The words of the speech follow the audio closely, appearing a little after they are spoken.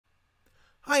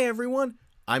Hi everyone,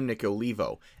 I'm Nick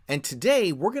Olivo, and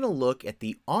today we're going to look at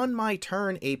the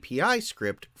OnMyTurn API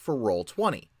script for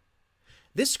Roll20.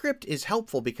 This script is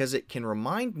helpful because it can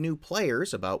remind new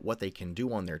players about what they can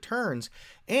do on their turns,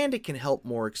 and it can help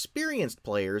more experienced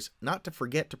players not to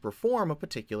forget to perform a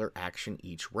particular action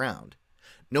each round.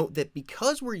 Note that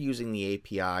because we're using the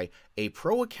API, a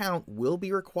pro account will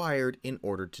be required in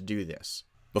order to do this.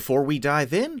 Before we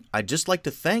dive in, I'd just like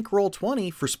to thank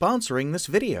Roll20 for sponsoring this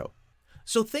video.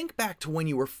 So think back to when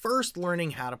you were first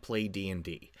learning how to play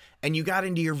D&D, and you got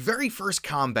into your very first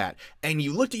combat, and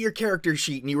you looked at your character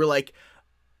sheet and you were like,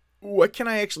 what can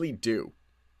I actually do?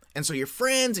 And so your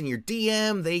friends and your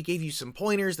DM, they gave you some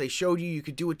pointers, they showed you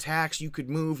could do attacks, you could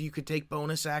move, you could take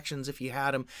bonus actions if you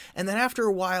had them, and then after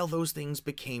a while those things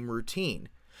became routine.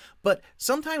 But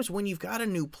sometimes when you've got a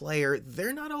new player,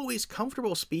 they're not always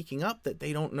comfortable speaking up that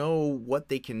they don't know what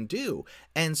they can do.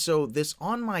 And so this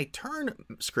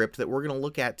OnMyTurn script that we're going to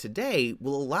look at today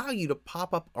will allow you to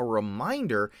pop up a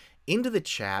reminder into the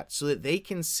chat so that they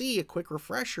can see a quick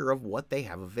refresher of what they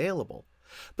have available.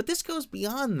 But this goes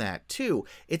beyond that too.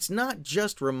 It's not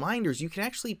just reminders. You can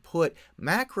actually put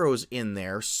macros in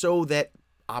there so that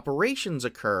operations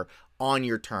occur on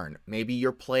your turn. Maybe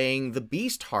you're playing the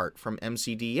Beastheart from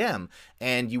MCDM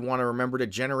and you want to remember to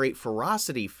generate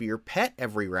ferocity for your pet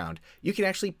every round. You can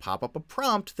actually pop up a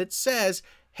prompt that says,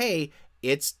 hey,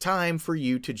 it's time for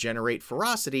you to generate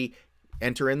ferocity.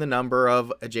 Enter in the number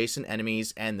of adjacent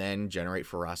enemies and then generate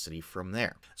ferocity from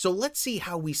there. So let's see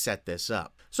how we set this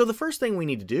up. So the first thing we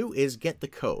need to do is get the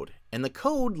code. And the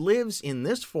code lives in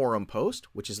this forum post,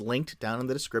 which is linked down in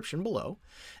the description below.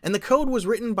 And the code was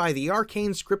written by the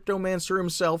arcane scriptomancer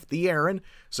himself, the Aaron.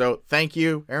 So thank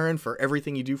you, Aaron, for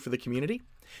everything you do for the community.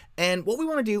 And what we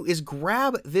want to do is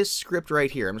grab this script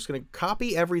right here. I'm just going to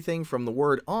copy everything from the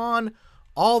word on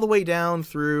all the way down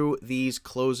through these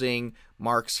closing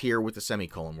marks here with the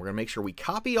semicolon. We're going to make sure we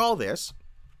copy all this.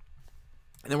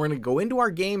 And then we're going to go into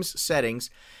our game's settings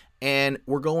and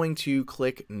we're going to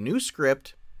click New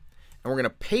Script. And we're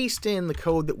going to paste in the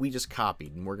code that we just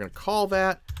copied. And we're going to call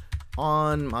that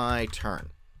OnMyTurn.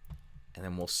 And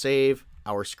then we'll save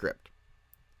our script.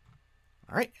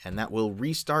 All right, and that will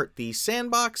restart the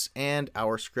sandbox and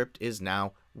our script is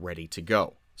now ready to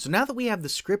go. So now that we have the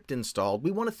script installed,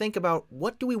 we want to think about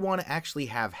what do we want to actually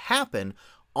have happen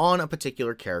on a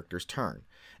particular character's turn.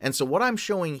 And so what I'm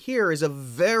showing here is a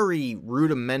very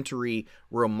rudimentary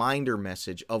reminder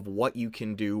message of what you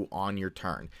can do on your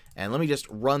turn. And let me just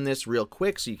run this real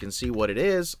quick so you can see what it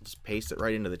is. I'll just paste it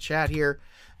right into the chat here.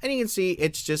 And you can see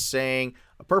it's just saying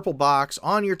a purple box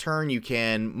on your turn. You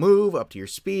can move up to your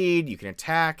speed, you can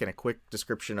attack, and a quick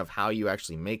description of how you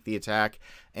actually make the attack,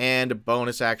 and a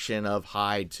bonus action of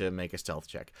hide to make a stealth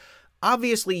check.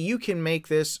 Obviously, you can make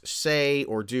this say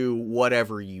or do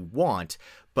whatever you want,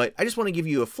 but I just want to give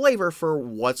you a flavor for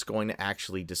what's going to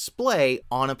actually display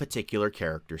on a particular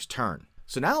character's turn.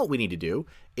 So now what we need to do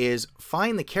is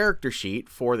find the character sheet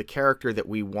for the character that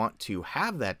we want to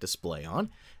have that display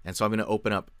on. And so I'm going to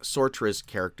open up Sortra's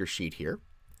character sheet here.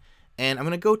 And I'm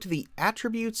going to go to the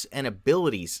Attributes and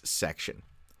Abilities section.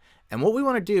 And what we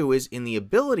want to do is in the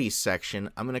Abilities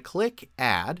section, I'm going to click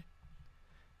Add.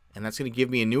 And that's going to give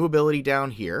me a new ability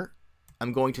down here.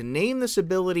 I'm going to name this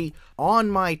ability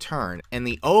OnMyTurn. And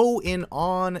the O in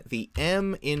on, the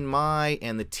M in my,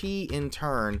 and the T in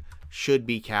turn should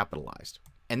be capitalized.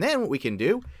 And then what we can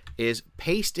do is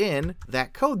paste in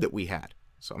that code that we had.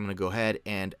 So I'm going to go ahead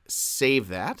and save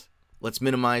that. Let's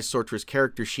minimize Sortra's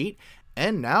character sheet.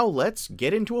 And now let's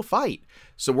get into a fight.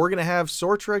 So we're going to have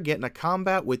Sortra get in a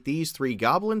combat with these three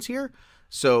goblins here.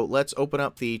 So let's open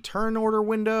up the turn order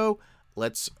window.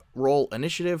 Let's roll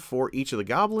initiative for each of the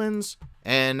goblins.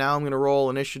 And now I'm going to roll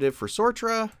initiative for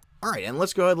Sortra. All right, and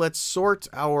let's go ahead. Let's sort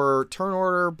our turn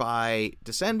order by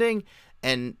descending.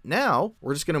 And now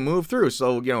we're just going to move through.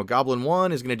 So, Goblin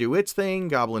 1 is going to do its thing.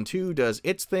 Goblin 2 does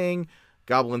its thing.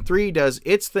 Goblin 3 does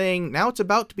its thing. Now it's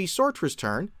about to be Sortra's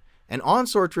turn. And on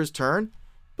Sortra's turn,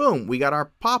 boom, we got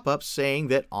our pop-up saying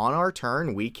that on our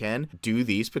turn we can do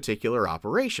these particular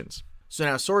operations. So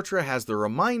now Sortra has the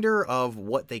reminder of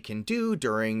what they can do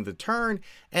during the turn,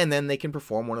 and then they can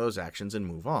perform one of those actions and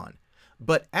move on.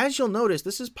 But as you'll notice,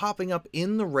 this is popping up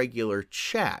in the regular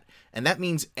chat, and that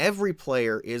means every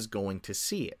player is going to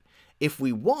see it. If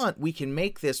we want, we can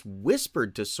make this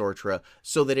whispered to Sortra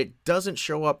so that it doesn't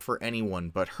show up for anyone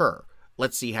but her.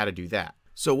 Let's see how to do that.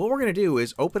 So what we're going to do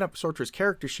is open up Sortra's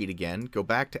character sheet again, go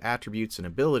back to Attributes and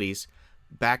Abilities,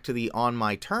 back to the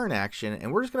OnMyTurn action,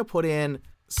 and we're just going to put in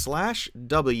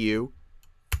 /W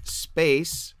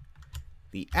space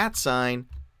the @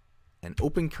 and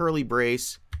open curly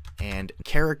brace and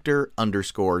character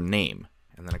underscore name.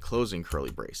 and then a closing curly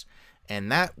brace.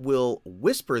 And that will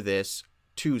whisper this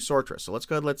to Sortra. So let's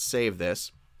go ahead, let's save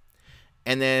this.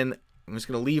 And then I'm just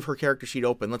going to leave her character sheet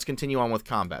open. Let's continue on with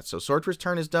combat. So Sortra's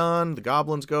turn is done. The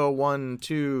goblins go 1,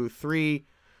 2, 3.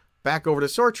 Back over to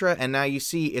Sortra, and now you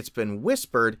see it's been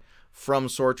whispered from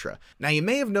Sortra. Now you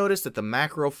may have noticed that the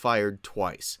macro fired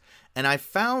twice, and I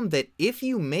found that if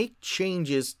you make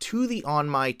changes to the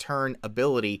OnMyTurn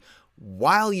ability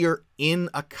while you're in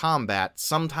a combat,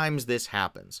 sometimes this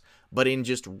happens. But in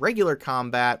just regular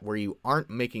combat where you aren't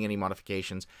making any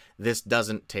modifications, this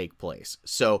doesn't take place.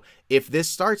 So if this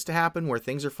starts to happen where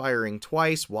things are firing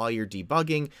twice while you're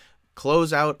debugging,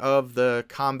 close out of the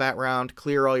combat round,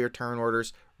 clear all your turn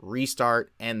orders,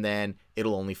 restart, and then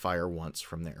it'll only fire once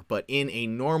from there. But in a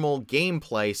normal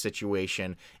gameplay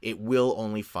situation, it will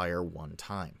only fire one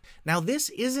time. Now, this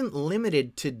isn't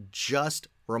limited to just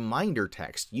reminder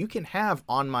text. You can have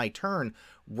OnMyTurn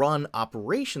run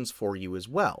operations for you as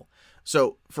well.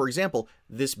 So, for example,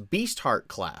 this Beastheart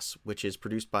class, which is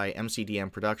produced by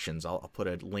MCDM Productions, I'll put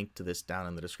a link to this down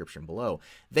in the description below.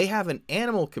 They have an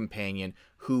animal companion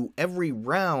who every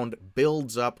round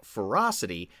builds up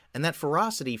ferocity, and that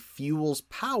ferocity fuels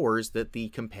powers that the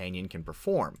companion can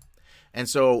perform. And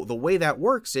so the way that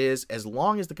works is, as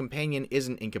long as the companion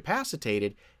isn't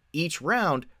incapacitated, each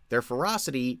round their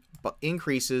ferocity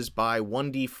increases by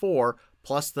 1d4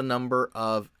 plus the number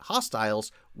of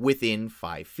hostiles within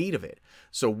 5 feet of it.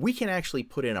 So we can actually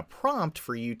put in a prompt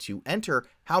for you to enter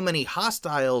how many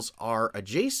hostiles are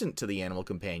adjacent to the animal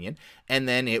companion, and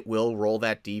then it will roll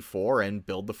that d4 and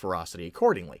build the ferocity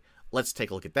accordingly. Let's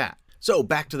take a look at that. So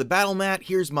back to the battle mat,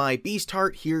 here's my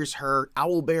Beastheart, here's her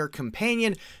owlbear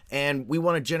companion, and we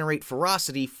want to generate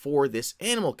ferocity for this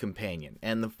animal companion.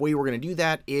 And the way we're going to do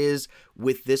that is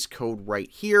with this code right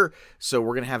here. So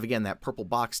we're going to have, again, that purple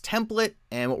box template,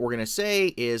 and what we're going to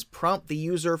say is prompt the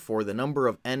user for the number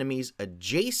of enemies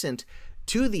adjacent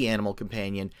to the animal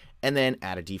companion, and then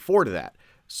add a d4 to that.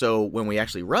 So when we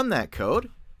actually run that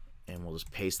code, and we'll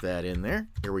just paste that in there.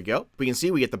 Here we go. We can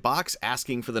see we get the box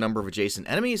asking for the number of adjacent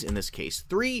enemies, in this case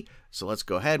 3. So let's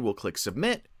go ahead, we'll click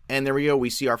submit. And there we go, we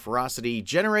see our ferocity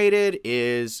generated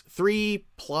is 3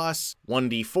 plus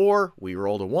 1d4. We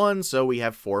rolled a 1, so we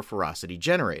have 4 ferocity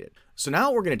generated. So now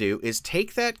what we're going to do is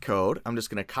take that code. I'm just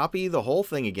going to copy the whole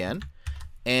thing again.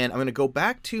 And I'm going to go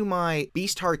back to my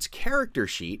Beastheart's character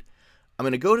sheet. I'm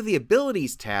going to go to the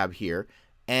abilities tab here,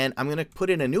 and I'm going to put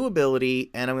in a new ability,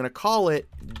 and I'm going to call it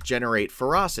Generate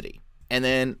Ferocity. And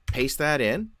then paste that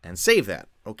in and save that.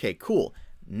 Okay, cool.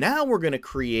 Now we're going to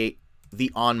create the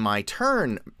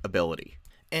OnMyTurn ability.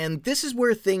 And this is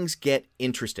where things get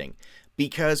interesting,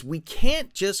 because we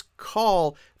can't just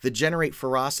call the Generate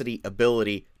Ferocity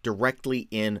ability directly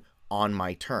in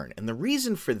OnMyTurn. And the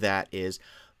reason for that is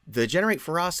the Generate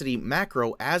Ferocity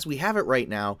macro, as we have it right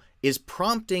now, is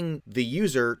prompting the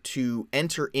user to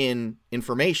enter in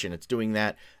information. It's doing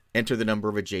that, enter the number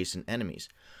of adjacent enemies.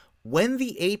 When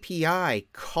the API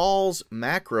calls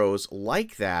macros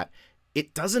like that,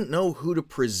 it doesn't know who to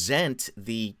present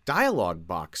the dialog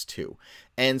box to.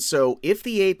 And so if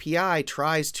the API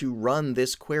tries to run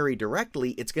this query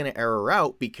directly, it's going to error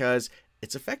out because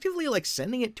it's effectively like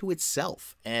sending it to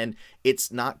itself, and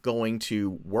it's not going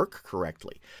to work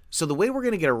correctly. So the way we're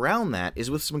going to get around that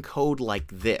is with some code like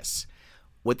this.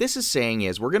 What this is saying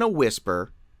is we're going to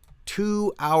whisper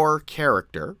to our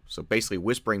character, so basically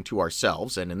whispering to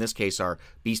ourselves, and in this case our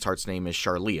Beastheart's name is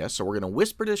Sharlia, so we're going to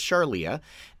whisper to Sharlia,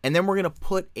 and then we're going to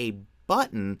put a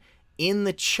button in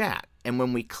the chat, and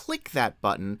when we click that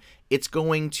button, it's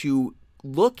going to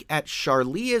look at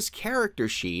Sharlia's character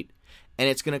sheet, and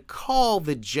it's going to call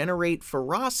the Generate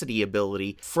Ferocity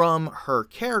ability from her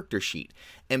character sheet.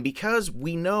 And because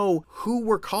we know who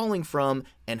we're calling from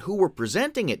and who we're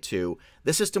presenting it to,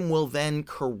 the system will then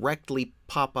correctly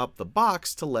pop up the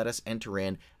box to let us enter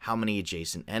in how many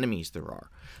adjacent enemies there are.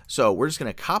 So we're just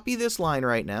going to copy this line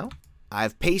right now.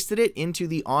 I've pasted it into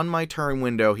the OnMyTurn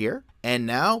window here. And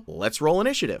now let's roll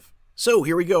initiative. So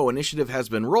here we go. Initiative has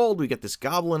been rolled. We get this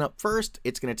goblin up first.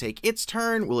 It's going to take its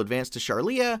turn. We'll advance to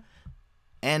Sharlia.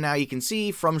 And now you can see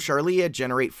from Sharlia,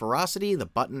 Generate Ferocity, the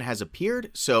button has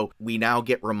appeared. So we now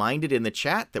get reminded in the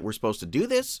chat that we're supposed to do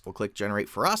this. We'll click Generate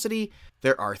Ferocity.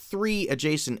 There are 3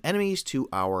 adjacent enemies to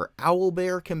our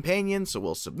owlbear companion, so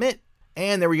we'll submit.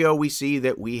 And there we go. We see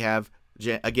that we have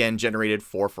again generated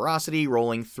 4 ferocity,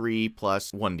 rolling 3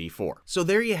 plus 1d4. So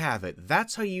there you have it.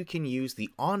 That's how you can use the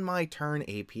OnMyTurn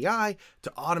API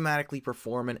to automatically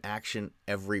perform an action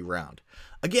every round.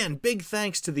 Again, big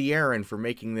thanks to the Aaron for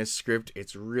making this script.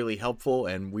 It's really helpful,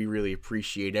 and we really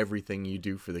appreciate everything you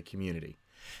do for the community.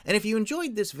 And if you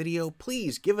enjoyed this video,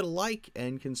 please give it a like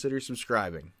and consider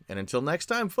subscribing. And until next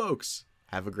time, folks,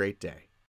 have a great day.